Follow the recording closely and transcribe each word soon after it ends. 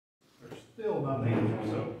still not an answer,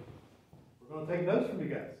 so we're gonna take notes from you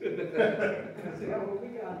guys. See what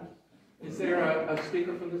we got. Is there a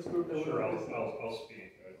speaker from this group that would Sure, like to say? I'll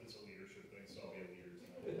speak. It's a leadership thing, so I'll be a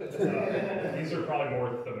leader tonight. These are probably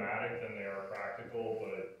more thematic than they are practical,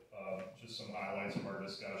 but just some highlights from our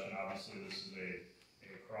discussion. Obviously, this is a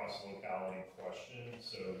cross-locality question,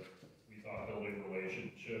 so we thought building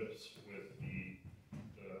relationships with the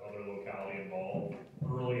other locality involved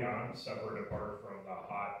early on, separate and apart from the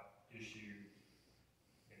hot issue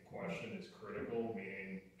in question, is critical,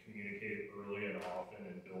 meaning communicate early and often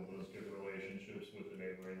and build those good relationships with the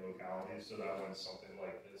neighboring localities so that when something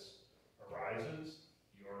like this arises,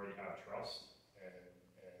 you already have trust and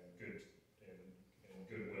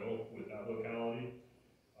goodwill with that locality.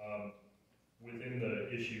 Within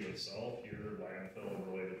the issue itself, here, landfill and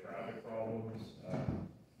related traffic problems,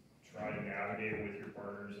 try to navigate with your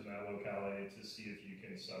partners in that locality to see if you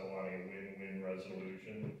can settle on a win-win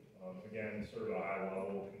resolution. Again, sort of a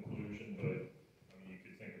high-level conclusion, but I mean, you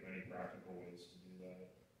could think of many practical ways to do that.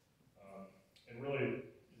 And really,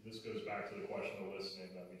 this goes back to the question of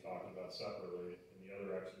listening that we talked about separately in the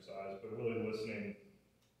other exercise, but really listening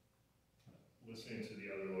to the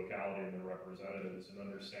other locality and their representatives and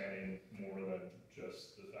understanding more than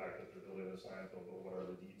just the fact that they're building this landfill, but what are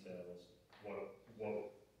the details? What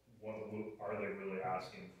are they really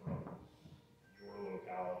asking from your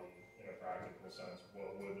locality in a practical sense?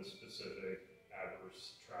 What would the specific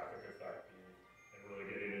adverse traffic effect be? And really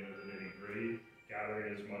getting into the nitty-gritty,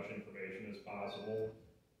 gathering as much information as possible,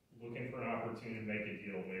 looking for an opportunity to make a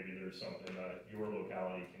deal. Maybe there's something that your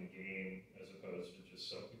locality can gain as opposed to just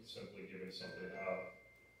simply giving something up,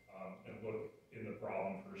 and look in the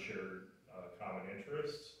problem for shared common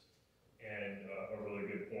interests. And a really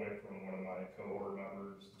good point from one of my cohort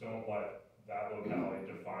members, don't let that locality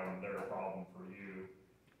define their problem for you,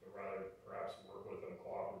 but rather perhaps work with them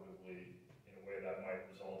cooperatively in a way that might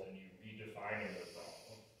result in you redefining their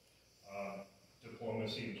problem.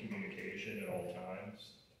 Diplomacy and communication at all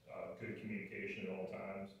times, good communication at all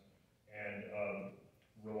times, and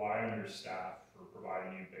rely on your staff for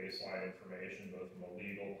providing you baseline information, both from a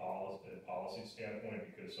legal policy standpoint,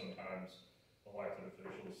 because sometimes elected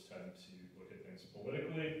officials tend to look at things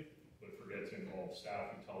politically, but forget to involve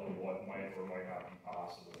staff who tell them what might or might not be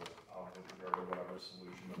possible with regard to whatever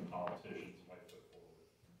solution the politicians might put forward.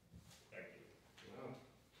 Thank you.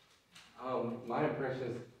 Wow. My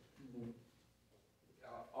impression is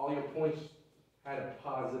all your points had a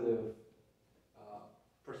positive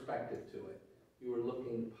perspective to it. You were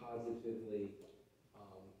looking positively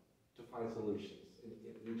to find solutions in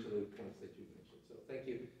each of the points that you mentioned. So thank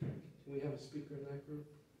you. Can we have a speaker in that group?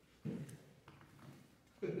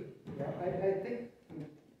 Yeah, I think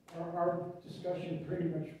our discussion pretty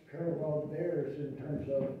much paralleled theirs in terms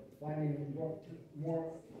of finding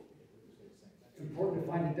more important to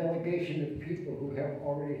find a delegation of people who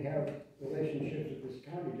already have relationships with this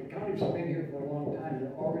county. The county's been here for a long time. There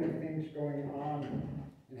are already things going on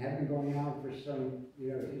and have been going on for some,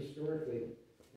 historically.